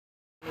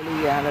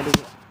hallelujah,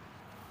 hallelujah.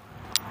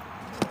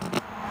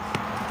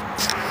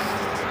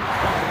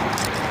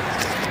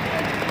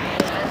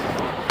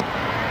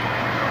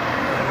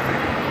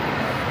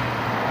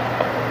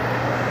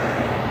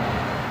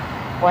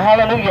 Well,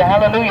 hallelujah,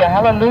 hallelujah,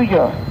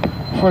 hallelujah.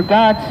 For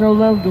God so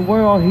loved the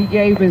world, he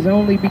gave his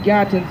only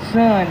begotten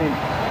Son,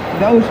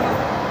 and those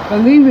who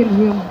believe in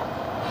him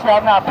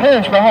shall not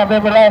perish but have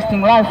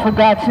everlasting life. For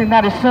God sent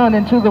not his Son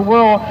into the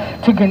world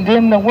to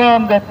condemn the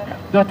world,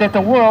 that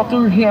the world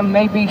through him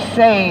may be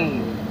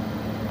saved.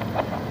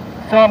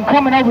 So I'm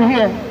coming over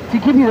here to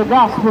give you the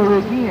gospel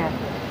again.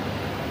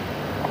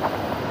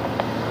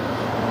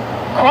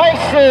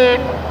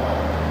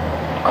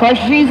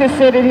 Christ Jesus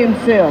said it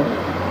himself.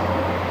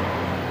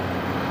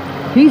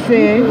 He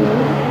said,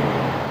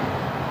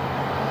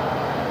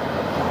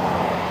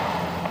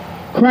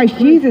 Christ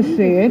Jesus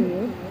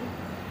said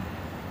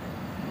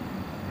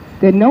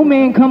that no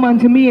man come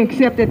unto me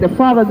except that the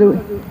Father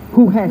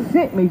who has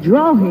sent me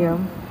draw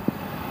him,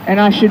 and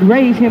I should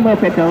raise him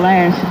up at the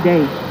last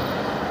day.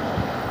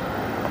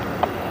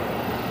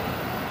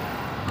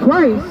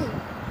 Christ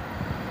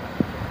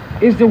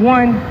is the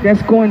one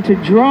that's going to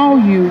draw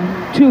you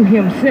to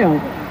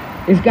himself.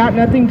 It's got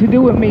nothing to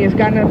do with me. It's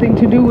got nothing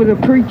to do with a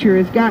preacher.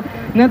 It's got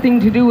nothing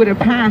to do with a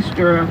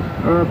pastor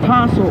or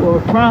apostle or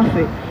a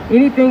prophet.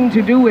 Anything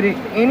to do with it,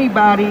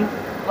 anybody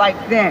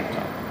like that.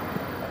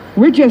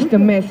 We're just the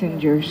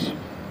messengers.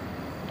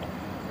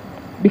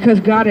 Because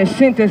God has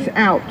sent us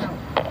out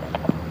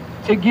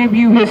to give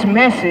you his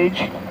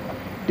message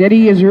that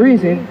he is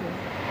risen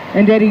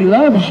and that he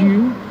loves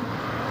you.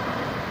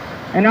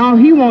 And all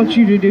he wants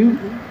you to do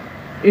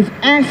is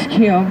ask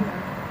him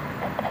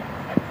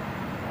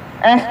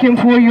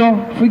for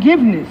your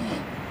forgiveness.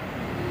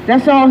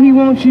 That's all he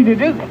wants you to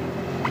do.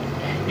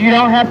 You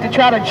don't have to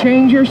try to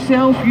change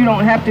yourself. You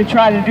don't have to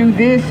try to do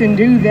this and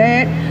do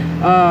that.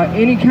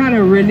 Any kind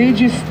of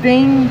religious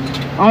thing.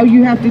 All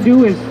you have to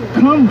do is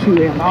come to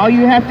him. All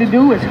you have to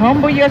do is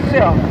humble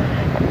yourself.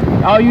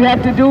 All you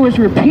have to do is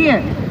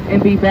repent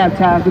and be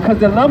baptized, because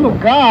the love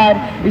of God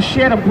is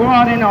shed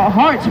abroad in our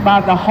hearts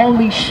by the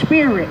Holy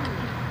Spirit.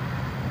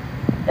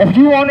 If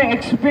you want to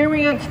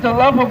experience the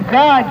love of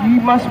God,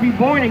 you must be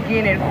born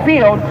again and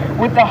filled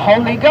with the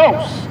Holy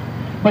Ghost.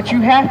 But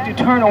you have to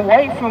turn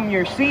away from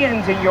your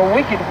sins and your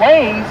wicked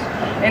ways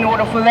in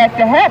order for that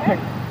to happen.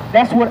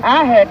 That's what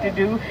I had to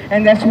do,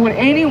 and that's what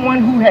anyone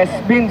who has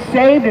been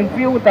saved and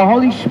filled with the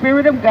Holy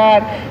Spirit of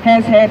God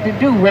has had to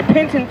do.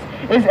 Repentance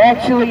is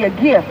actually a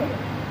gift.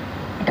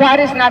 God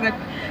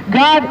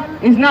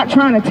is not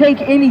trying to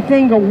take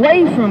anything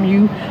away from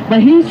you,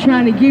 but he's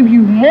trying to give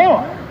you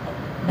more.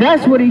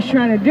 That's what he's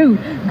trying to do.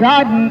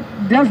 God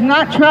does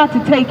not try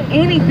to take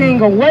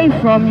anything away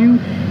from you.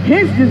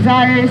 His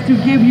desire is to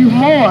give you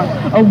more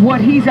of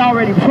what he's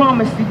already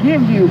promised to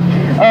give you,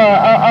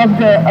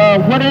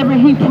 whatever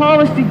he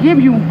promised to give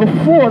you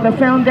before the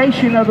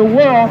foundation of the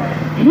world.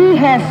 He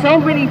has so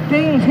many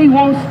things he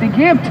wants to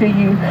give to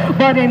you,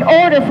 but in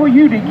order for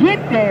you to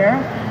get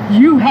there,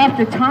 you have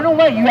to turn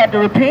away. You have to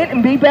repent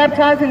and be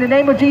baptized in the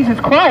name of Jesus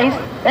Christ,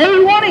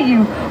 every one of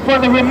you, for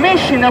the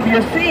remission of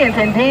your sins.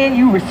 And then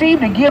you receive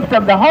the gift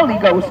of the Holy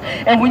Ghost.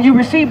 And when you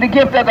receive the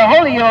gift of the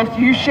Holy Ghost,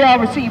 you shall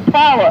receive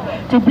power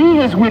to be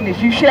his witness.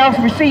 You shall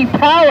receive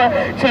power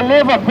to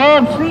live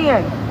above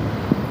sin.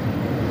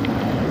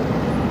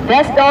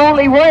 That's the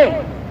only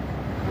way.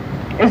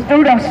 It's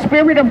through the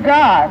Spirit of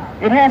God.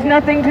 It has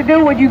nothing to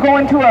do with you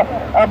going to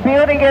a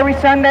building every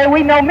Sunday.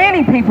 We know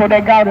many people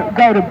that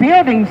go to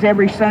buildings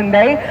every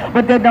Sunday,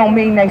 but that don't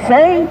mean they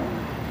saved.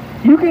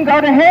 You can go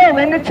to hell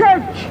in the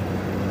church.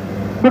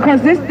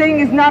 Because this thing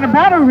is not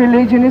about a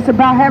religion. It's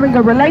about having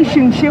a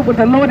relationship with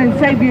the Lord and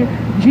Savior,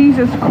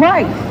 Jesus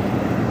Christ.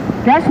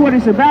 That's what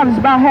it's about. It's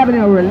about having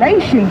a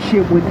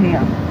relationship with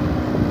him.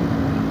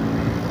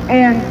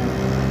 And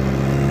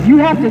you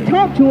have to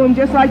talk to him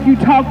just like you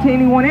talk to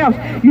anyone else.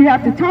 You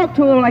have to talk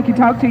to him like you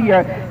talk to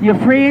your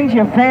friends,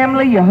 your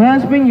family, your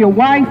husband, your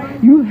wife.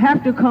 You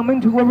have to come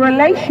into a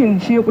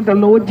relationship with the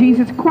Lord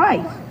Jesus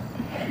Christ.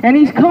 And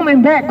he's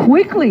coming back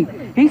quickly.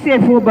 He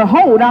said, for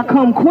behold, I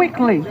come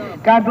quickly.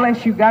 God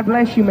bless you,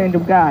 man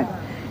of God.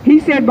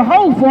 He said,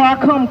 behold, for I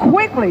come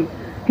quickly.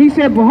 He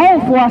said,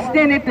 behold, for I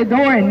stand at the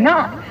door and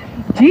knock.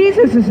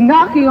 Jesus is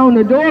knocking on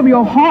the door of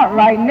your heart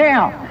right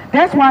now.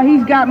 That's why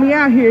he's got me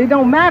out here. It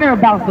don't matter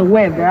about the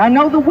weather. I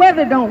know the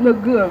weather don't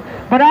look good,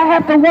 but I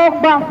have to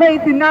walk by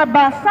faith and not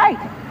by sight.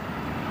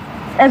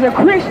 As a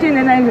Christian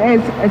and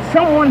as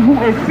someone who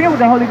is filled with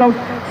the Holy Ghost,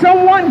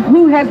 someone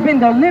who has been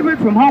delivered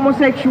from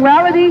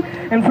homosexuality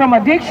and from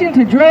addiction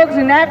to drugs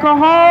and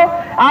alcohol,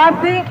 I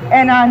think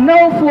and I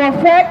know for a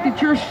fact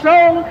that your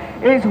soul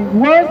is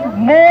worth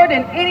more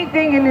than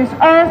anything in this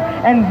earth,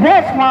 and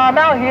that's why I'm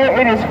out here.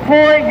 It is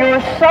for your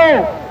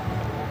soul.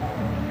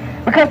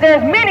 Because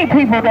there's many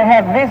people that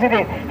have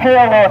visited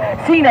hell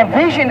or seen a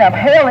vision of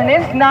hell, and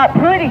it's not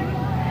pretty.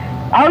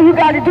 All you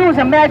got to do is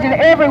imagine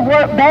every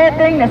bad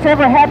thing that's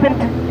ever happened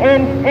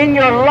in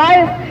your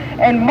life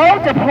and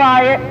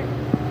multiply it.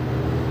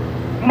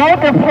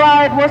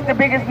 Multiply it, what's the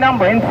biggest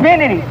number?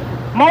 Infinity.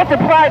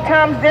 multiplied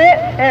times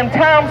that and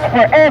times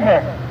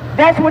forever.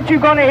 That's what you're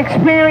going to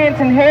experience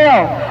in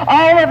hell.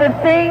 All of the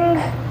things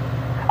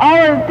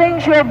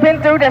you have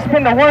been through, that's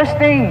been the worst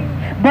thing.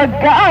 But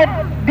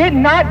God did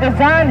not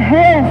design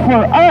hell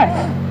for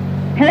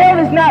us. Hell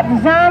is not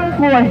designed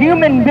for a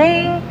human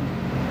being.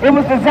 It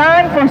was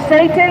designed for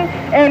Satan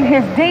and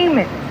his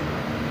demons.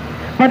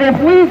 But if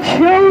we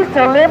choose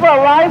to live a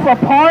life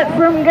apart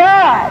from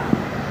God,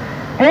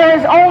 there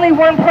is only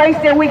one place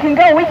that we can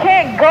go. We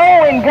can't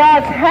go in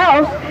God's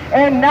house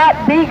and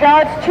not be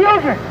God's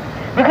children.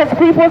 Because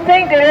people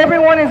think that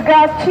everyone is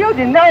God's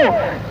children. No,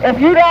 if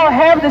you don't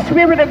have the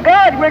Spirit of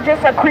God, you're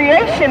just a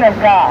creation of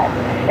God.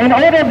 In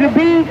order to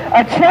be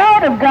a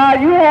child of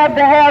God, you have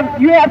to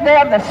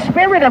have the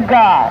Spirit of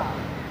God.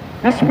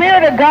 The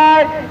Spirit of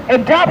God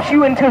adopts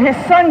you into his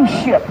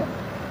sonship.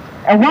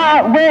 And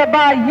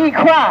whereby ye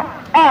cry,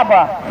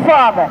 Abba,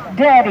 Father,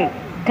 Daddy,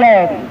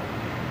 Daddy.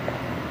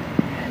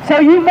 So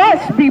you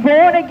must be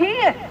born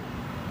again.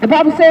 The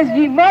Bible says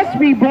you must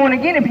be born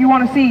again if you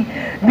want to see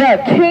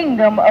the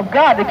kingdom of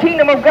God. The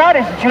kingdom of God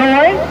is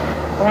joy,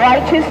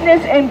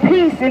 righteousness, and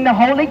peace in the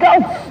Holy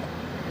Ghost.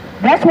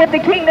 That's what the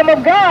kingdom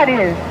of God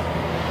is.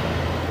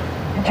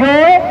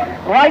 Joy,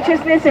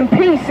 righteousness, and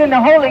peace in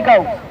the Holy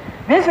Ghost.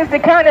 This is the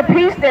kind of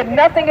peace that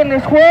nothing in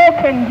this world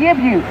can give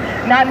you.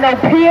 Not no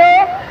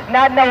pill,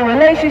 not no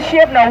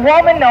relationship, no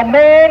woman, no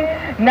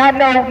man, not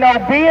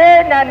no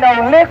beer, not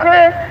no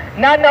liquor,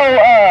 not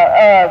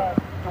no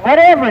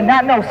whatever,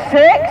 not no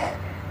sex.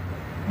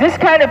 This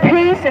kind of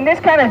peace and this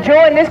kind of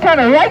joy and this kind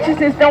of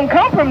righteousness don't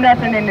come from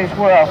nothing in this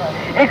world.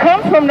 It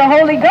comes from the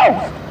Holy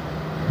Ghost.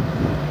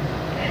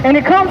 And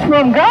it comes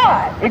from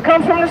God. It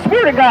comes from the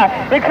Spirit of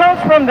God. It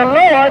comes from the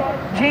Lord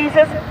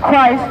Jesus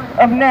Christ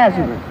of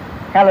Nazareth.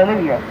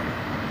 Hallelujah.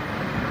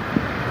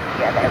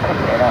 Yeah, I gotta put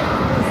that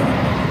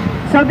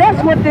up. So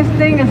that's what this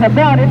thing is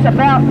about. It's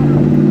about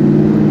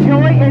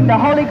joy in the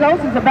Holy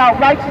Ghost. It's about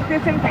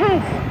righteousness and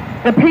peace.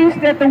 The peace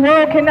that the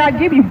world cannot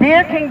give you.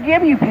 Beer can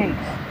give you peace.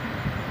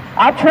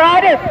 I've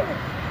tried it.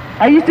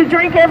 I used to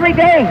drink every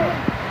day.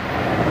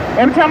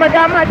 Every time I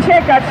got my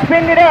check, I'd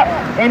spend it up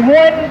in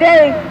one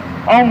day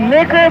on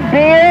liquor,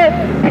 beer,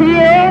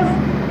 pills,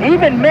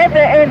 even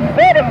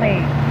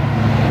methamphetamine,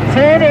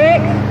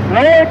 Xanax,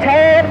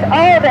 Lortabs,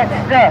 all that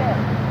stuff.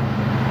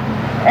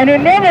 And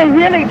it never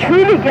really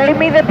truly gave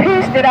me the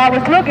peace that I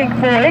was looking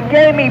for. It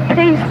gave me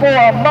peace for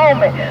a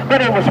moment,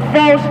 but it was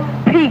false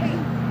peace.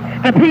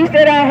 The peace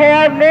that I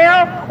have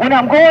now, when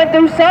I'm going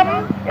through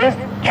something, is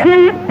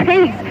true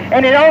peace.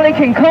 And it only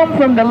can come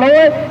from the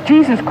Lord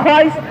Jesus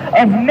Christ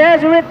of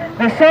Nazareth,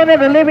 the Son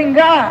of the living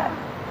God.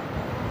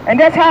 And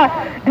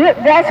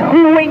that's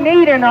who we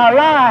need in our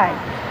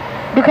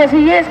lives. Because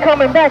he is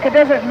coming back. It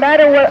doesn't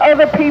matter what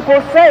other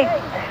people say.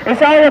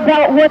 It's all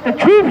about what the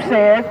truth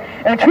says.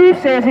 And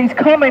truth says he's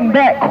coming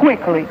back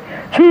quickly.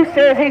 Truth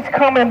says he's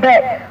coming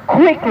back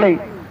quickly.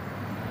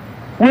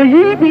 Will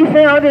ye be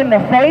found in the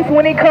faith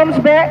when he comes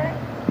back?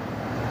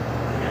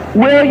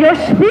 Will his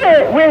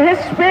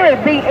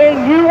spirit be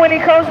in you when he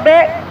comes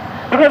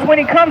back? Because when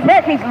he comes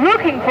back, he's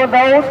looking for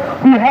those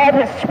who have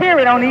his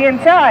spirit on the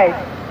inside.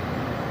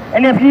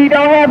 And if you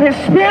don't have his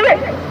spirit,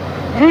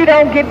 you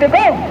don't get to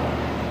go.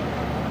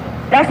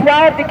 That's why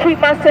I have to keep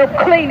myself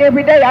clean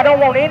every day. I don't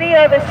want any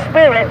other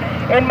spirit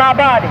in my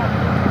body.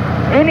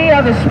 Any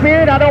other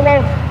spirit, I don't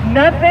want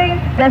nothing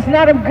that's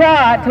not of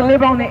God to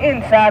live on the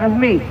inside of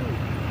me.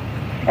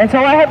 And so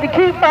I have to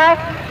keep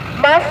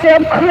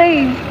myself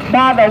clean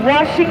by the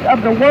washing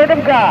of the Word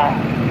of God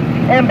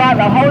and by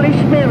the Holy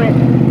Spirit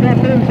that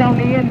lives on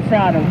the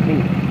inside of me.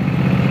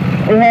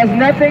 It has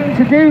nothing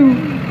to do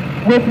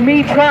with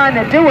me trying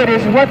to do it.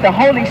 It's what the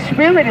Holy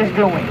Spirit is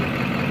doing.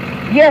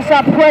 Yes,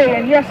 I pray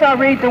and yes, I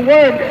read the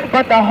Word,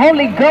 but the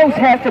Holy Ghost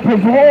has to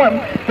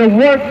perform the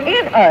work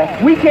in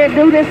us. We can't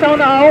do this on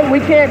our own.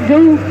 We can't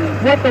do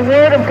what the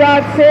Word of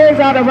God says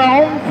out of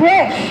our own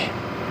flesh.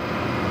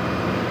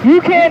 You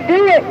can't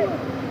do it.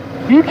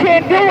 You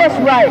can't do us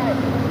right.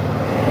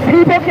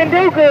 People can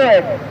do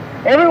good.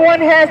 Everyone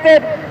has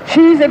that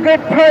she's a good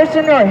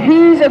person or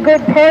he's a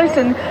good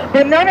person,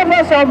 but none of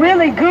us are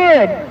really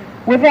good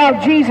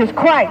without Jesus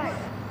Christ.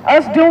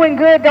 Us doing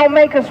good don't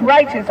make us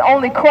righteous.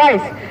 Only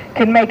Christ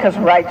can make us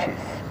righteous.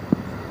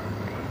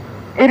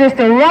 It is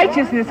the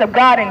righteousness of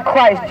God in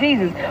Christ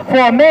Jesus. For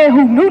a man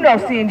who knew no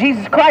sin,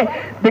 Jesus Christ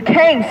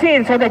became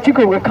sin so that you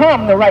could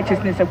become the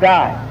righteousness of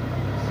God.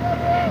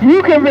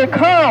 You can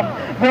become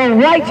the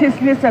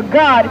righteousness of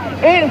God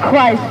in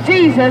Christ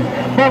Jesus,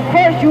 but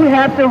first you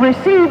have to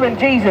receive in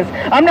Jesus.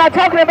 I'm not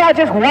talking about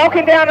just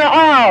walking down the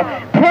aisle,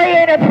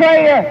 praying a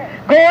prayer,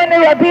 going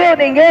to a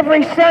building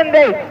every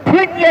Sunday,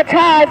 putting your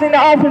tithes in the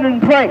offering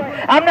and pray.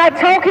 I'm not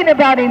talking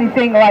about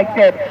anything like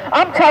that.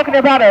 I'm talking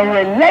about a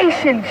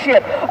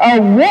relationship, a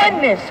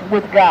oneness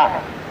with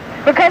God,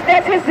 because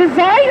that's his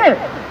desire.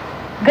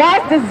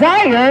 God's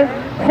desire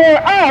for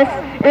us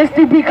is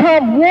to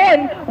become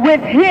one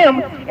with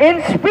him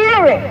in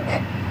spirit.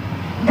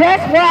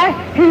 That's why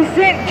he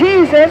sent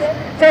Jesus,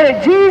 so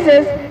that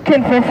Jesus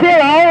can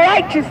fulfill all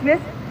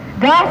righteousness,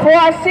 die for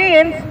our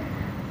sins,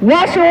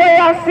 wash away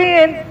our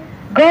sins,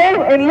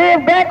 go and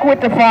live back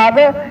with the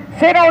Father,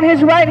 sit on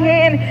his right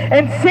hand,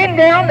 and send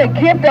down the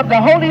gift of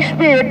the Holy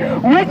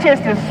Spirit, which is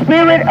the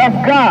Spirit of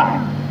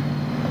God.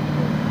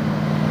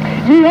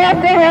 You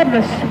have to have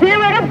the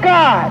Spirit of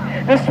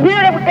God. The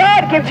Spirit of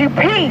God gives you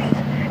peace.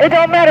 It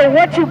don't matter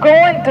what you're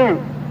going through.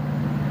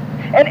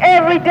 And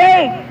every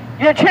day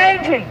you're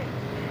changing.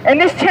 And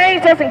this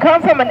change doesn't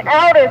come from an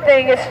outer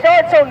thing. It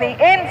starts on the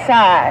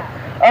inside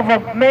of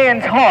a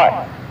man's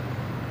heart.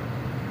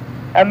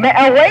 A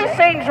way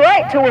seems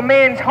right to a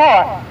man's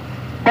heart,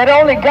 but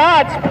only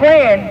God's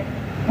plan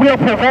will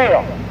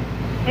prevail.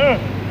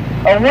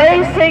 A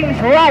way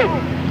seems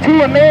right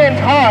to a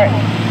man's heart,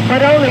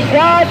 but only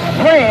God's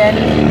plan,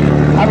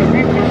 I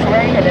rebuke this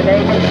rain in the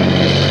name of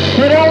Jesus,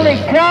 but only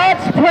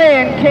God's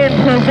plan can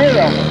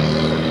prevail.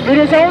 It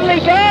is only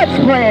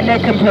God's plan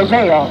that can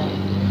prevail.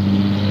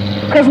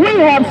 Because we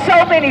have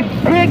so many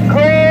big,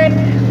 grand,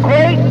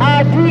 great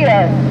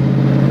ideas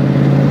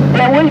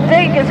that we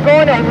think is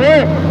going to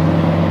work,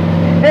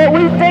 that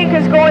we think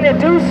is going to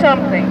do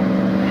something.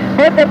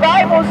 But the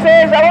Bible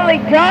says only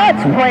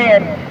God's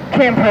plan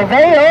can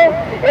prevail.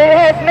 It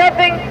has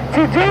nothing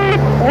to do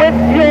with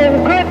your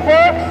good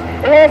works.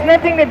 It has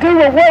nothing to do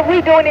with what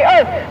we do in the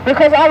earth.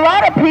 Because a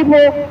lot of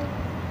people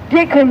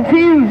get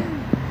confused.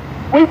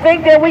 We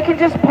think that we can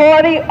just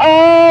party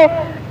all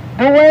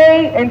the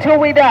way until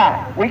we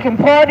die. We can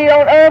party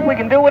on earth. We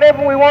can do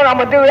whatever we want. I'm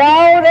going to do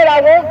all that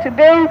I want to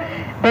do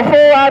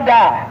before I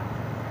die.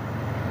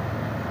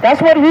 That's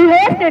what Hugh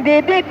Hefner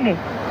did, didn't he?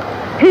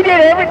 He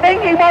did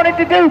everything he wanted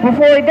to do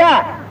before he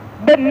died.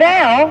 But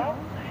now,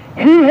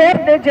 Hugh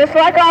Hefner, just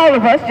like all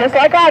of us, just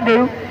like I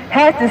do,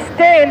 has to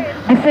stand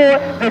before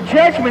the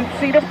judgment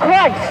seat of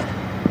Christ.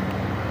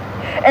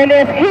 And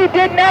if he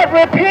did not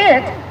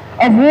repent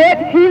of what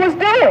he was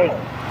doing,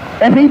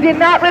 if he did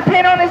not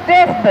repent on his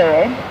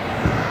deathbed,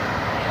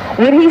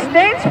 when he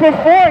stands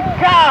before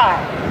God,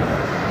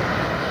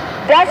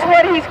 that's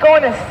what he's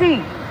going to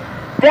see.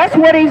 That's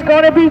what he's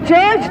going to be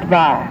judged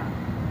by.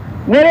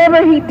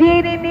 Whatever he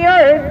did in the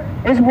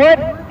earth is what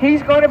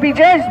he's going to be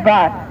judged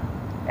by.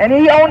 And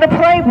he owned a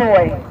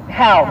Playboy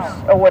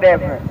house or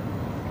whatever.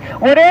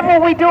 Whatever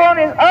we do on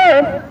this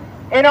earth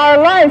in our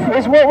life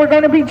is what we're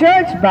going to be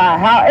judged by,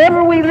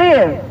 however we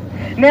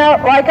live.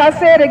 Now, like I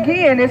said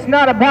again, it's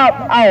not about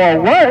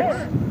our works,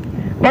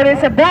 but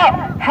it's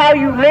about how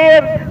you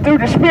live through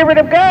the Spirit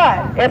of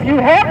God. If you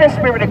have the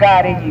Spirit of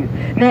God in you.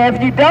 Now,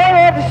 if you don't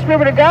have the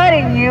Spirit of God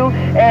in you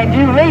and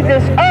you leave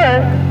this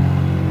earth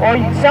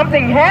or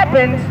something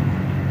happens,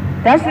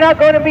 that's not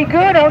going to be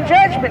good on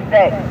Judgment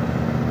Day.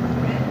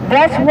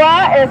 That's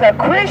why, as a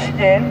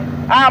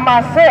Christian, I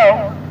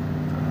myself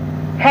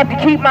have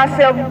to keep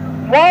myself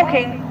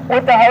walking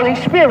with the Holy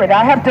Spirit.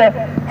 I have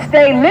to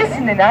stay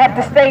listening. I have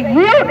to stay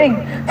yielding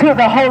to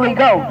the Holy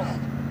Ghost.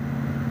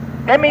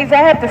 That means I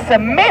have to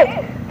submit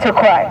to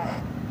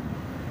Christ.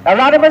 A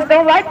lot of us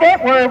don't like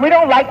that word. We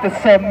don't like to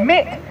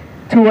submit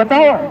to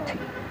authority.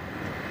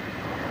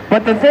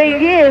 But the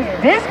thing is,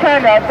 this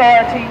kind of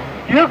authority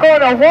you're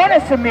going to want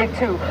to submit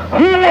to.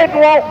 Who wouldn't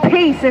want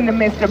peace in the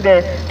midst of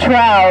their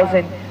trials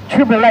and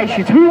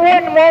tribulations? Who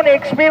wouldn't want to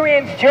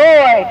experience joy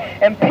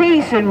and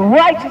peace and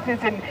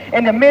righteousness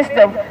in the midst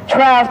of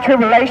trials,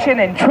 tribulation,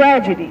 and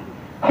tragedy?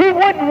 Who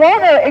wouldn't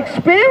want to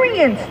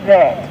experience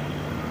that?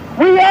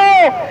 We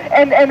all,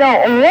 and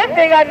one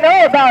thing I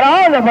know about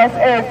all of us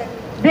as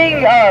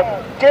being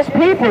just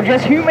people,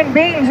 just human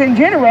beings in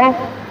general,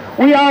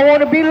 we all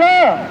want to be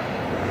loved.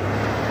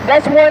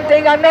 That's one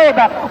thing I know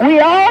about. We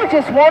all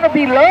just want to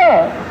be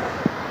loved.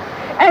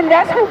 And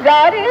that's who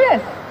God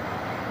is.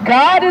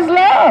 God is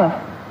love.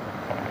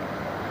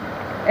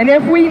 And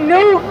if we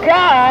knew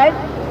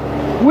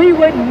God, we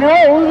would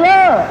know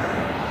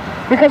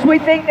love. Because we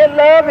think that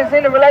love is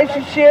in a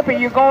relationship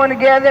and you're going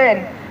together,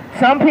 and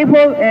some people,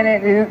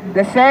 and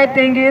the sad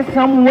thing is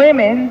some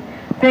women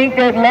think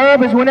that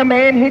love is when a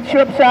man hits you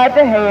upside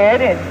the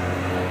head, and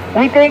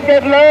we think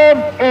that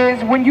love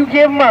is when you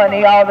give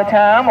money all the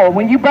time, or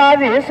when you buy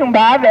this and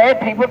buy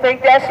that. People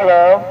think that's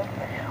love.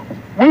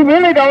 We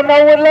really don't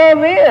know what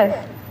love is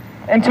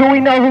until we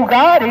know who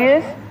God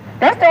is.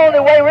 That's the only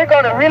way we're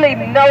going to really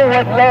know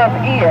what love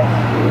is,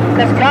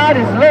 because God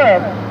is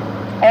love.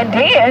 And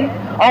then,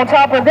 on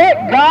top of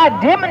that,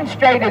 God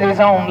demonstrated his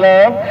own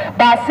love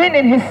by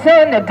sending his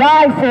son to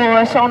die for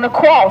us on the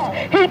cross.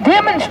 He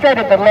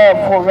demonstrated the love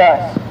for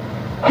us.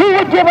 Who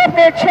would give up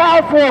their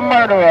child for a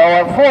murderer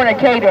or a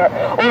fornicator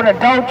or an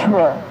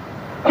adulterer?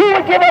 Who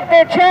would give up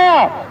their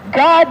child?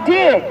 God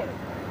did.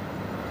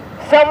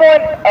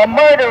 Someone, a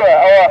murderer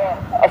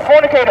or a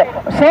fornicator,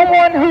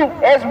 someone who,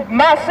 as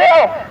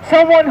myself,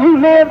 someone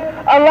who lived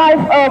a life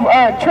of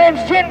a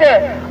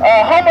transgender,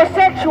 a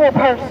homosexual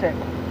person,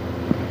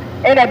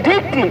 an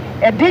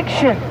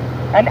addiction,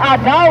 an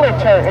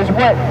idolater is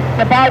what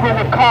the Bible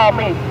would call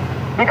me.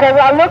 Because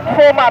I looked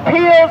for my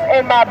pills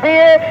and my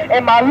beer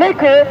and my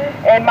liquor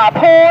and my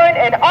porn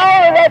and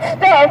all of that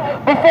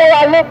stuff before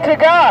I looked to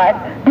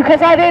God,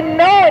 because I didn't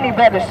know any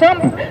better.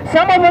 Some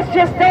of us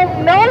just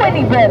don't know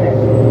any better.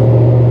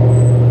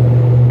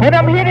 But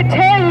I'm here to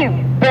tell you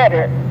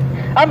better.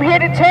 I'm here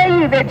to tell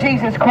you that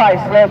Jesus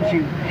Christ loves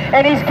you,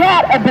 and he's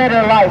got a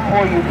better life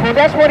for you. For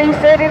that's what he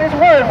said in his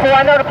word. For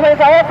I know the plans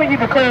I have for you,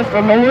 declares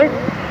the Lord.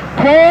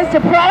 Plans to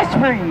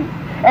prosper you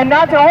and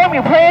not to harm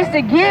you. Plans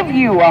to give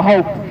you a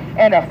hope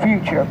and a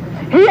future.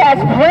 He has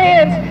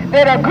plans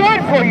that are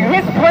good for you.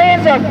 His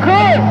plans are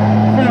good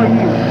for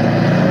you.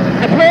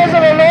 The plans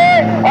of the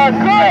Lord are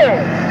good.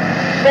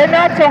 They're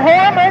not to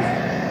harm us.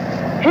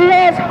 He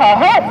has a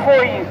hope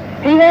for you.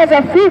 He has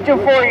a future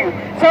for you.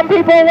 Some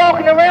people are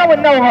walking around with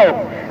no hope.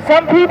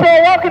 Some people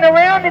are walking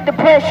around in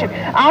depression.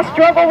 I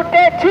struggle with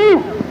that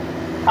too.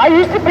 I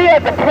used to be a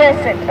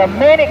depressant, a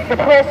manic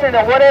depressant,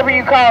 or whatever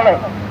you call it.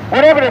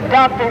 Whatever the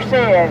doctor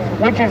says,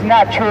 which is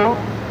not true.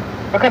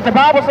 Because the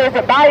Bible says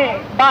that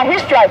by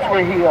his stripes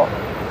we're healed.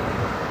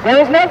 There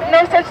is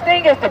no such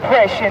thing as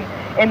depression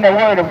in the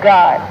Word of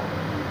God.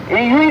 You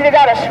either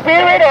got a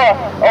spirit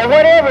or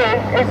whatever.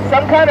 It's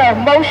some kind of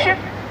emotion.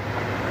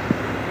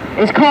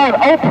 It's called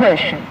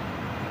oppression.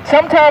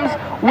 Sometimes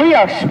we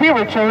are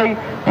spiritually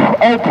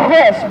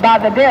oppressed by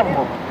the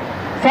devil.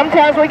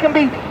 Sometimes we can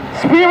be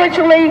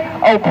spiritually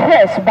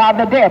oppressed by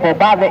the devil,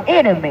 by the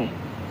enemy.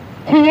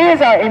 He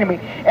is our enemy.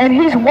 And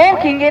he's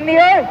walking in the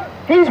earth.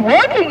 He's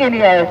working in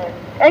the earth.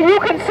 And you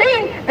can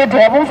see the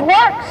devil's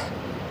works.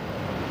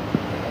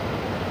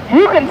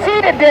 You can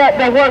see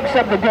the works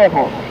of the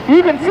devil.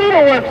 You can see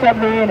the works of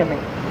the enemy.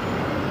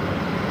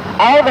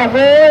 All the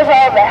wars,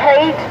 all the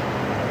hate,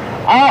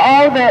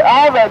 all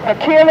the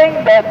killing,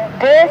 the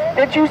death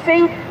that you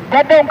see,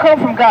 that don't come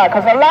from God.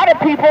 Because a lot of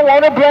people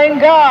want to blame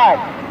God.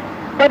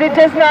 But it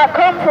does not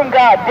come from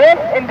God. Death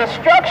and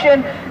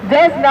destruction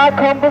does not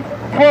come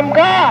from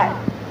God.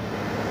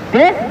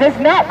 Death does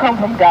not come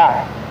from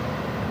God.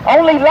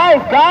 Only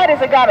life. God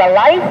is a God of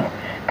life.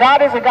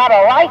 God is a God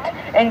of light.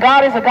 And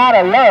God is a God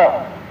of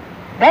love.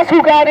 That's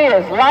who God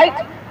is. Light,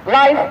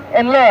 life,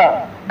 and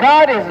love.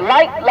 God is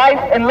light, life,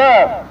 and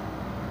love.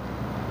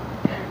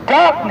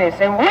 Darkness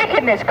and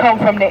wickedness come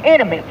from the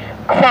enemy,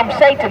 from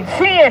Satan.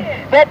 Sin,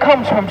 that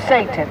comes from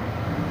Satan.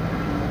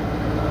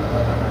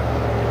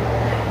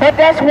 But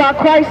that's why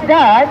Christ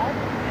died.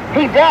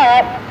 He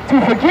died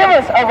to forgive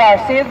us of our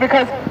sins,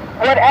 because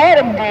what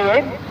Adam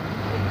did,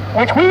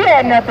 which we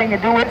had nothing to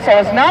do with, so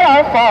it's not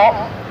our fault.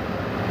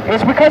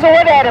 It's because of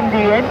what Adam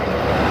did.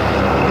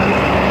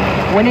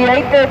 When he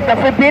ate the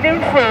forbidden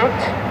fruit,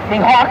 he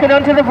hearkened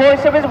unto the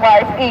voice of his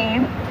wife,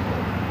 Eve.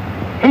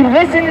 He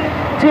listened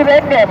to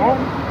that devil.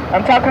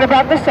 I'm talking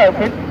about the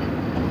serpent.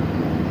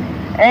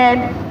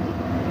 And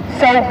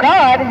so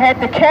God had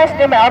to cast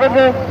him out of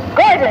the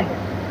garden.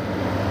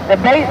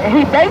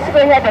 He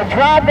basically had to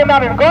drive them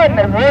out of the garden.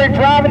 The word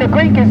drive in the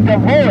Greek is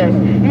divorce.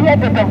 He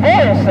had to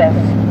divorce us.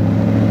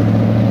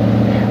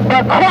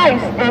 But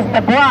Christ is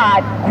the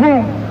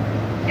bridegroom.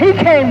 He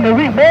came to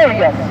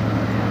remarry us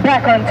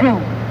back unto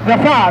the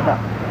Father.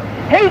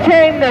 He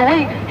came to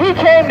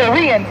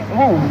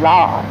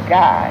Lord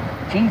God,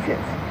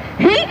 Jesus.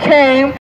 He came